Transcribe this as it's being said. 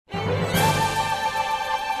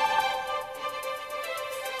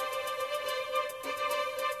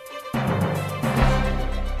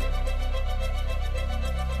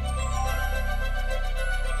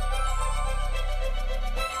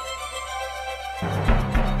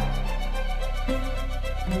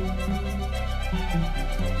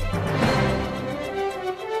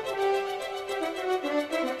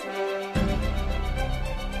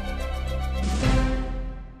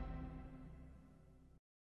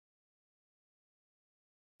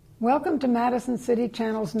Welcome to Madison City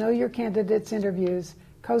Channel's Know Your Candidates interviews,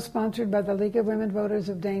 co-sponsored by the League of Women Voters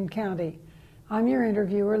of Dane County. I'm your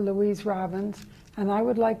interviewer, Louise Robbins, and I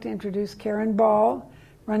would like to introduce Karen Ball,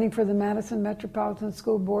 running for the Madison Metropolitan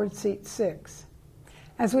School Board Seat 6.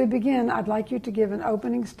 As we begin, I'd like you to give an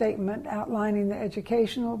opening statement outlining the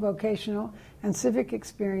educational, vocational, and civic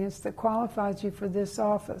experience that qualifies you for this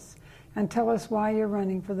office, and tell us why you're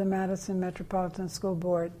running for the Madison Metropolitan School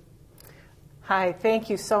Board. Hi, thank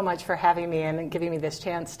you so much for having me and giving me this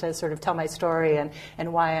chance to sort of tell my story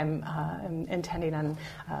and why I'm intending on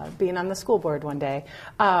being on the school board one day.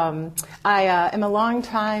 I am a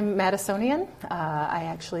longtime Madisonian. I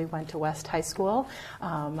actually went to West High School.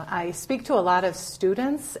 I speak to a lot of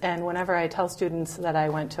students, and whenever I tell students that I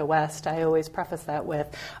went to West, I always preface that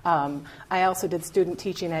with, I also did student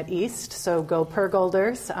teaching at East, so go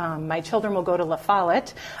Pergolders. My children will go to La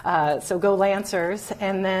Follette, so go Lancers,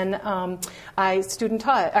 and then I substitute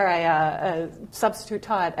taught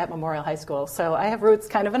at Memorial High School. So I have roots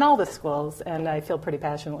kind of in all the schools, and I feel pretty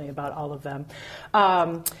passionately about all of them.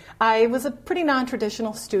 I was a pretty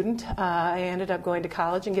non-traditional student. I ended up going to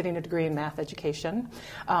college and getting a degree in math education.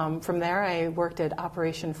 From there, I worked at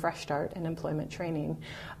Operation Fresh Start in employment training.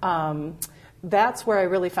 That's where I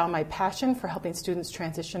really found my passion for helping students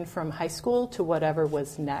transition from high school to whatever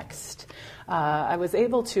was next. I was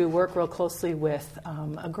able to work real closely with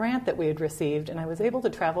a grant that we had received, and I was able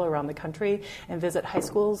to travel around the country and visit high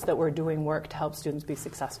schools that were doing work to help students be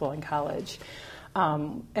successful in college.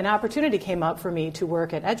 An opportunity came up for me to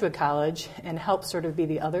work at Edgewood College and help sort of be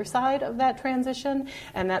the other side of that transition,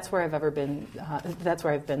 and that's where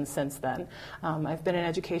I've been since then. I've been in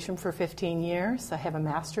education for 15 years. I have a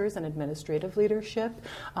master's in administrative leadership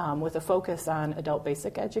with a focus on adult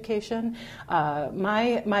basic education.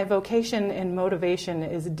 My vocation and motivation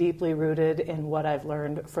is deeply rooted in what I've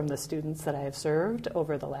learned from the students that I have served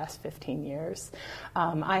over the last 15 years.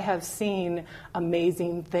 I have seen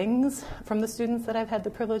amazing things from the students that I've had the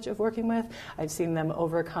privilege of working with. I've seen them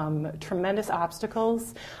overcome tremendous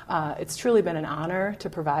obstacles. It's truly been an honor to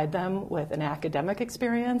provide them with an academic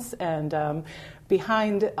experience, and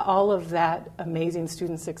behind all of that amazing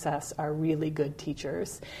student success are really good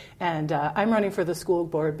teachers. And I'm running for the school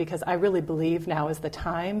board because I really believe now is the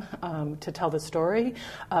time to tell the story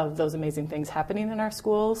of those amazing things happening in our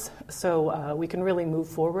schools, so we can really move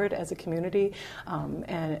forward as a community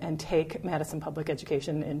and take Madison public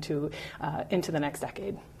education into the next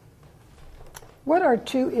decade. What are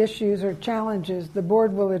two issues or challenges the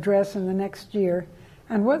board will address in the next year,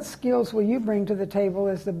 and what skills will you bring to the table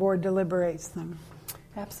as the board deliberates them?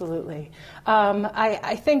 Absolutely.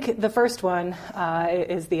 I think the first one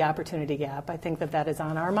is the opportunity gap. I think that is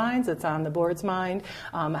on our minds. It's on the board's mind,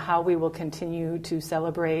 how we will continue to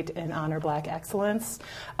celebrate and honor Black excellence.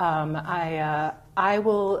 I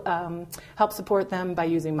will help support them by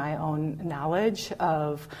using my own knowledge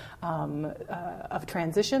of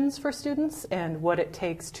transitions for students and what it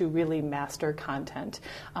takes to really master content.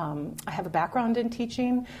 I have a background in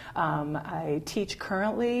teaching. I teach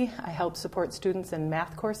currently. I help support students in math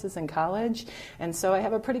courses in college, and so I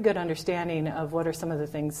have a pretty good understanding of what are some of the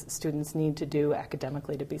things students need to do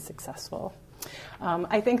academically to be successful.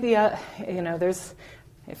 I think there's,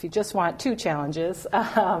 if you just want two challenges,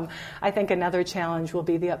 I think another challenge will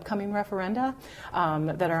be the upcoming referenda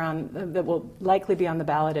that will likely be on the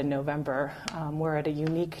ballot in November. We're at a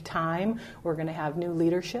unique time. We're going to have new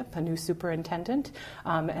leadership, a new superintendent,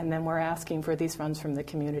 and then we're asking for these funds from the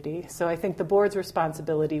community. So I think the board's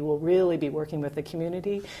responsibility will really be working with the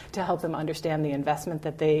community to help them understand the investment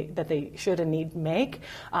that they should and need to make,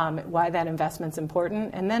 why that investment's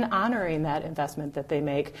important, and then honoring that investment that they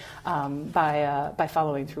make by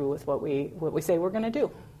following through with what we say we're going to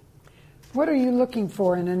do. What are you looking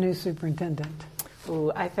for in a new superintendent?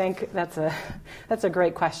 Ooh, I think that's a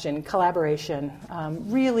great question. Collaboration,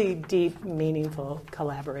 really deep, meaningful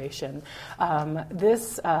collaboration.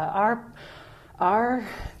 Our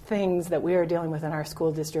things that we are dealing with in our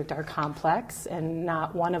school district are complex, and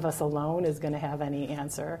not one of us alone is going to have any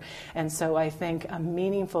answer. And so I think a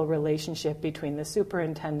meaningful relationship between the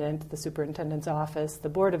superintendent, the superintendent's office, the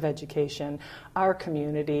Board of Education, our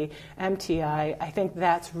community, MTI, I think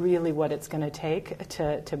that's really what it's going to take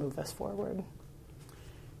to move us forward.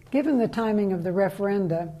 Given the timing of the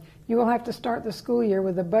referenda, you will have to start the school year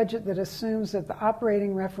with a budget that assumes that the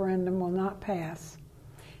operating referendum will not pass.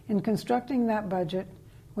 In constructing that budget,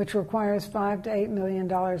 which requires $5 to $8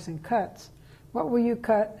 million in cuts, what will you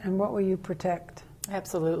cut and what will you protect?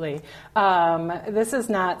 Absolutely. This is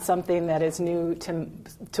not something that is new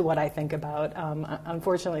to what I think about.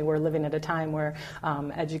 Unfortunately, we're living at a time where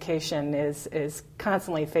education is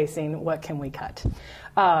constantly facing what can we cut.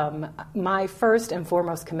 My first and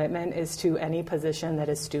foremost commitment is to any position that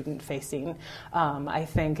is student-facing. I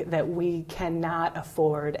think that we cannot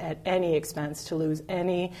afford at any expense to lose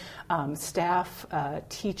any staff,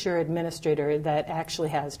 teacher, administrator that actually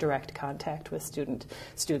has direct contact with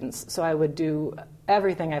students. So I would do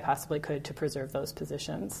everything I possibly could to preserve those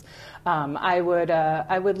positions. I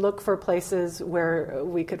would look for places where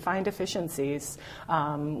we could find efficiencies.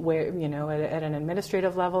 Where at an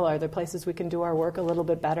administrative level, are there places we can do our work a little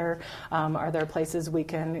bit better? Are there places we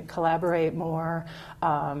can collaborate more?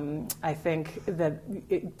 I think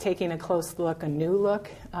that taking a close look, a new look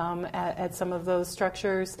at some of those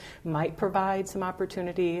structures might provide some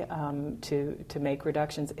opportunity to make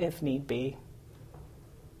reductions if need be.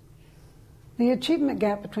 The achievement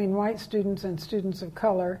gap between white students and students of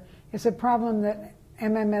color is a problem that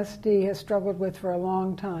MMSD has struggled with for a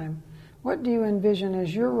long time. What do you envision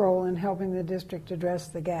as your role in helping the district address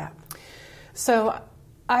the gap? So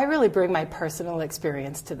I really bring my personal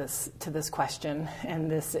experience to this question and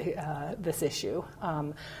this issue.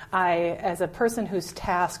 As a person who's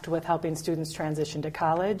tasked with helping students transition to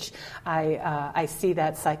college, I see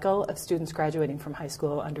that cycle of students graduating from high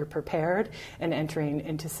school underprepared and entering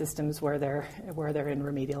into systems where they're in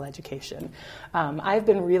remedial education. I've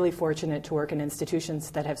been really fortunate to work in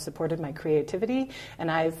institutions that have supported my creativity, and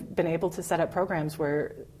I've been able to set up programs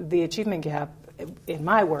where the achievement gap in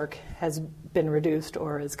my work has been reduced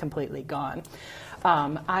or is completely gone.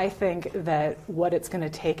 I think that what it's going to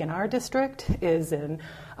take in our district is an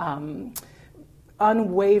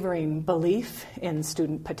unwavering belief in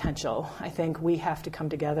student potential. I think we have to come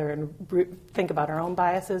together and think about our own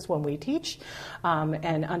biases when we teach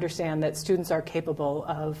and understand that students are capable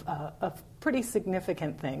of pretty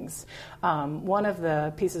significant things. One of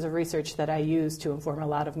the pieces of research that I use to inform a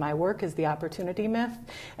lot of my work is the opportunity myth,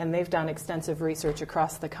 and they've done extensive research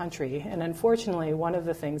across the country. And unfortunately, one of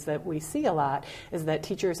the things that we see a lot is that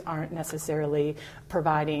teachers aren't necessarily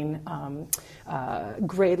providing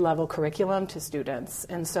grade-level curriculum to students.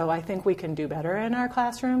 And so I think we can do better in our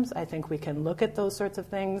classrooms. I think we can look at those sorts of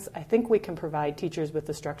things. I think we can provide teachers with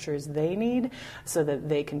the structures they need so that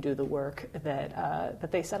they can do the work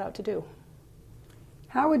that they set out to do.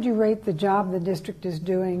 How would you rate the job the district is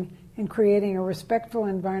doing in creating a respectful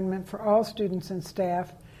environment for all students and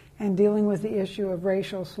staff and dealing with the issue of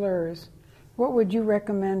racial slurs? What would you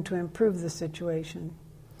recommend to improve the situation?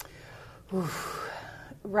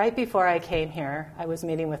 Right before I came here, I was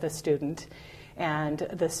meeting with a student, and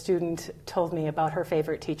the student told me about her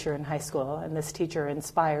favorite teacher in high school, and this teacher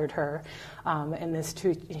inspired her.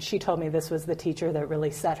 She told me this was the teacher that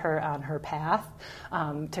really set her on her path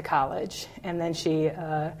to college. And then she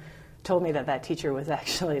told me that teacher was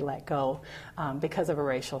actually let go because of a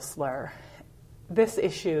racial slur. This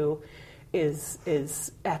issue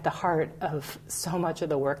is at the heart of so much of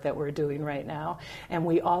the work that we're doing right now. And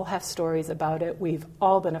we all have stories about it. We've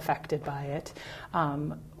all been affected by it.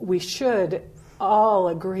 We should all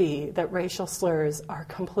agree that racial slurs are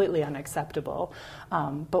completely unacceptable.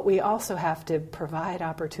 But we also have to provide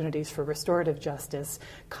opportunities for restorative justice,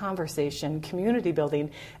 conversation, community building,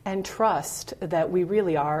 and trust that we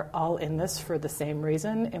really are all in this for the same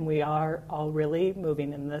reason, and we are all really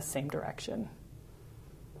moving in the same direction.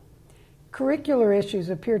 Curricular issues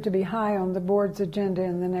appear to be high on the board's agenda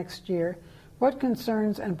in the next year. What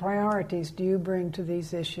concerns and priorities do you bring to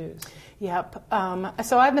these issues? Yep.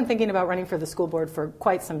 So I've been thinking about running for the school board for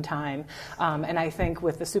quite some time. And I think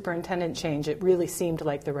with the superintendent change, it really seemed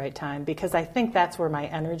like the right time because I think that's where my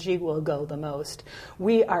energy will go the most.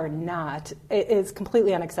 We are not, it is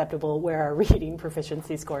completely unacceptable where our reading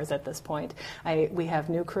proficiency scores at this point. We have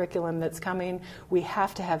new curriculum that's coming. We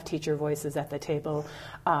have to have teacher voices at the table.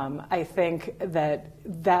 I think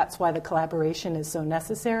that's why the collaboration is so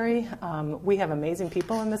necessary. We have amazing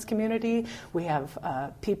people in this community. We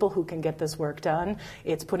have people who can get this work done.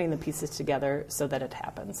 It's putting the pieces together so that it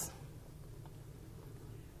happens.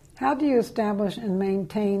 How do you establish and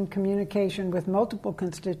maintain communication with multiple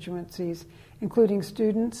constituencies, including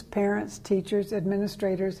students, parents, teachers,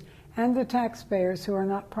 administrators, and the taxpayers who are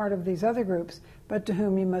not part of these other groups, but to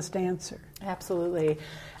whom you must answer? Absolutely.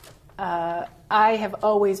 I have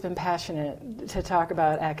always been passionate to talk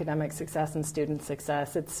about academic success and student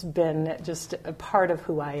success. It's been just a part of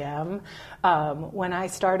who I am. When I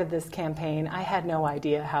started this campaign, I had no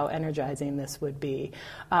idea how energizing this would be.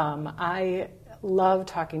 I love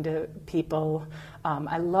talking to people.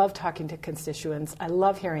 I love talking to constituents. I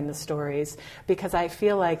love hearing the stories because I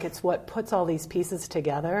feel like it's what puts all these pieces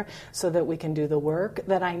together so that we can do the work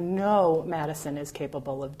that I know Madison is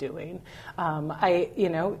capable of doing.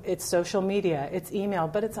 It's social media, it's email,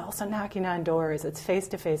 but it's also knocking on doors, it's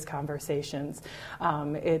face-to-face conversations,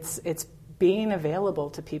 it's being available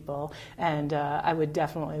to people, and I would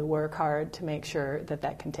definitely work hard to make sure that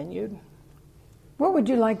that continued. What would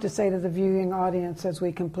you like to say to the viewing audience as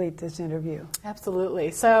we complete this interview?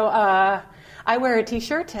 Absolutely. So I wear a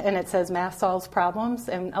T-shirt and it says "Math solves problems,"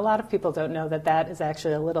 and a lot of people don't know that that is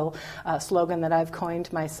actually a little slogan that I've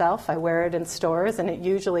coined myself. I wear it in stores, and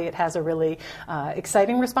it has a really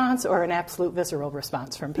exciting response or an absolute visceral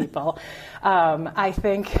response from people. I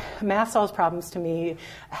think math solves problems to me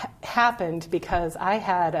happened because I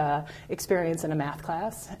had experience in a math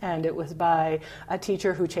class, and it was by a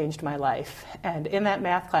teacher who changed my life. And in that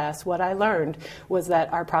math class, what I learned was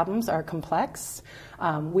that our problems are complex.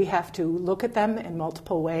 We have to look at them in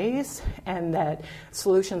multiple ways, and that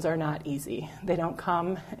solutions are not easy. They don't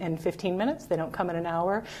come in 15 minutes. They don't come in an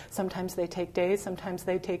hour. Sometimes they take days. Sometimes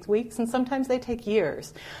they take weeks. And sometimes they take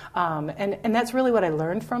years. And that's really what I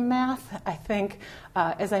learned from math. I think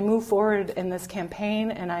as I move forward in this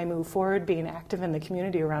campaign and I move forward being active in the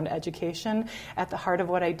community around education, at the heart of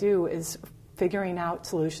what I do is figuring out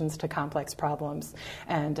solutions to complex problems.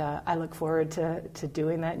 And I look forward to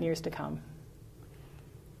doing that in years to come.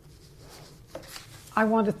 I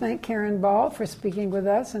want to thank Karen Ball for speaking with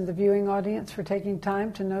us and the viewing audience for taking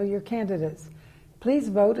time to know your candidates. Please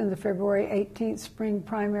vote in the February 18th spring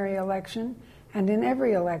primary election and in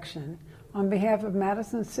every election. On behalf of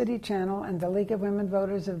Madison City Channel and the League of Women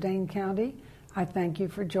Voters of Dane County, I thank you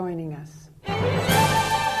for joining us.